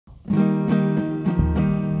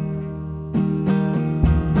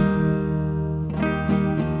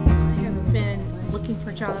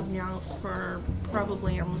job now for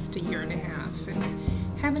probably almost a year and a half and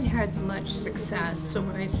haven't had much success. So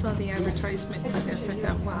when I saw the advertisement for this, I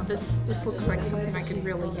thought, wow, this looks like something I could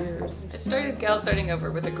really use. I started Gal Starting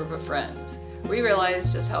Over with a group of friends. We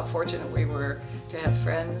realized just how fortunate we were to have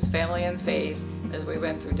friends, family, and faith as we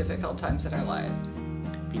went through difficult times in our lives.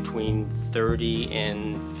 Between 30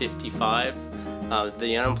 and 55,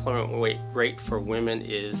 the unemployment rate for women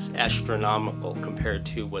is astronomical compared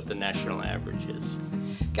to what the national average is.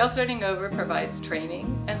 Gal Starting Over provides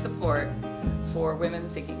training and support for women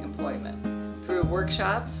seeking employment. Through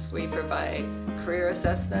workshops, we provide career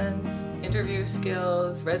assessments, interview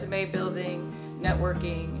skills, resume building,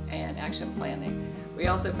 networking, and action planning. We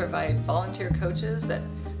also provide volunteer coaches that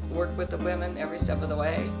work with the women every step of the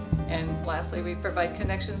way. And lastly, we provide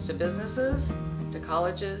connections to businesses, to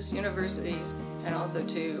colleges, universities, and also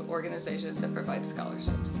to organizations that provide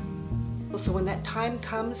scholarships. So when that time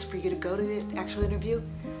comes for you to go to the actual interview,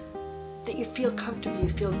 that you feel comfortable, you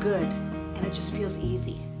feel good, and it just feels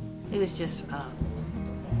easy. It was just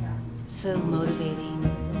so motivating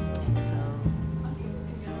and so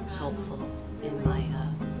helpful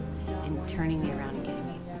in turning me around and getting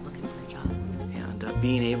me looking for a job. And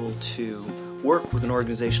being able to work with an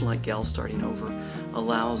organization like Gal Starting Over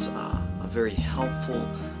allows a very helpful,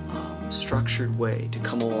 structured way to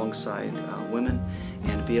come alongside women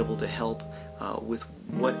and to be able to help with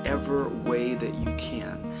whatever way that you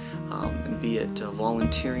can, and be it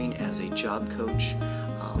volunteering as a job coach,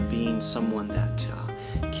 being someone that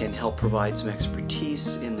can help provide some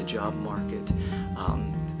expertise in the job market,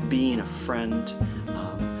 being a friend,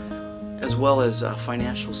 as well as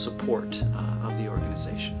financial support of the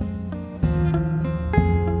organization.